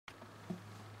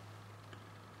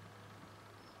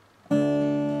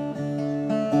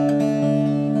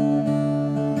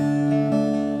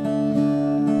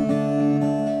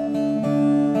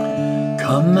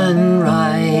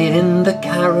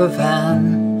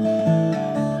caravan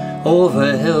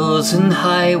over hills and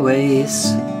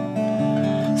highways.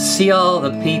 See all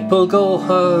the people go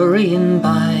hurrying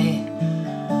by.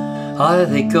 Are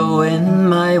they going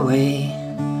my way?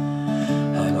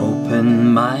 An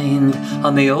open mind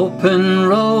on the open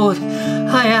road,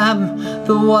 I am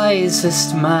the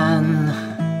wisest man.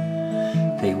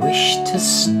 They wish to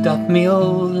stop me,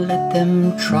 oh let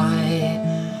them try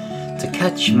to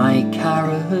catch my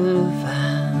caravan.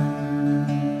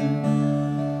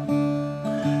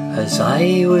 As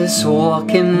I was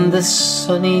walking the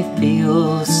sunny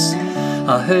fields,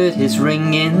 I heard his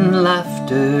ringing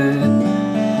laughter.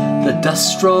 The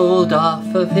dust rolled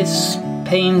off of his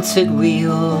painted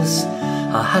wheels,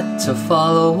 I had to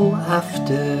follow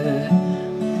after.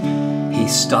 He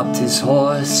stopped his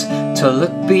horse to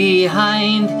look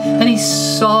behind, and he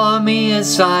saw me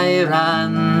as I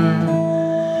ran.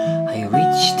 I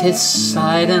reached his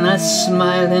side and I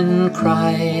smiled and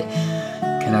cried,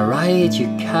 "Can I ride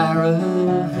your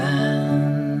caravan?"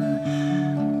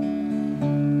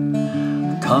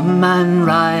 Come and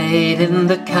ride in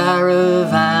the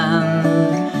caravan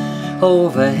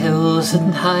over hills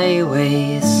and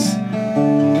highways.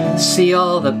 See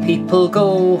all the people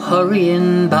go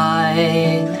hurrying by.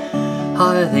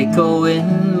 Are they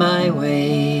going my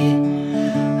way?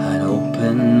 An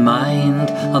open mind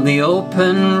on the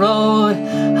open road,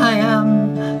 I am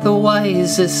the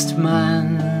wisest man.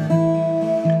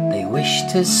 They wish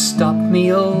to stop me,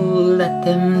 oh let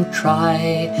them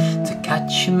try to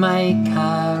catch my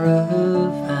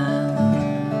caravan.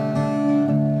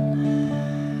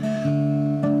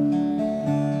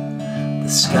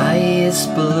 The sky is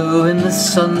blue and the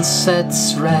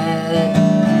sunset's red.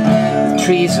 The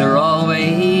trees are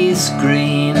always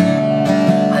green.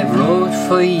 I've rode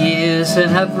for years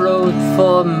and have rode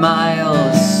for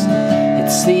miles.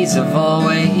 It's these I've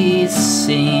always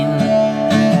seen.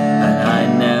 And I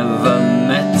never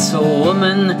met a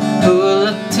woman who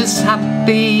looked as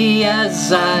happy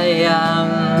as I am.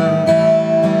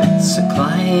 So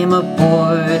climb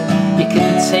aboard, you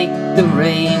can take the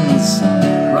reins,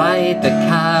 ride the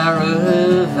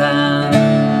caravan.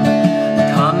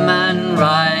 Come and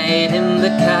ride in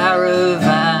the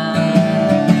caravan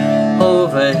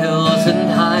over hills and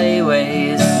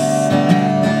highways.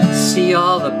 See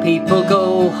all the people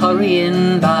go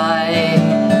hurrying by.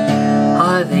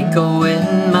 Are they going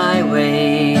my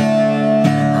way?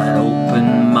 An open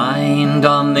mind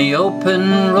on the open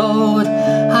road,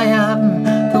 I am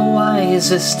the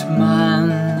wisest man.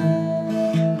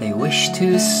 They wish to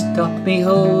stop me,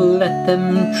 oh let them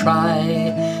try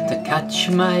to catch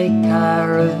my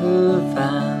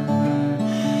caravan.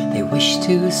 They wish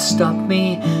to stop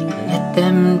me, let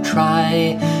them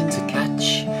try to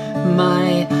catch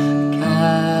my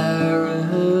caravan.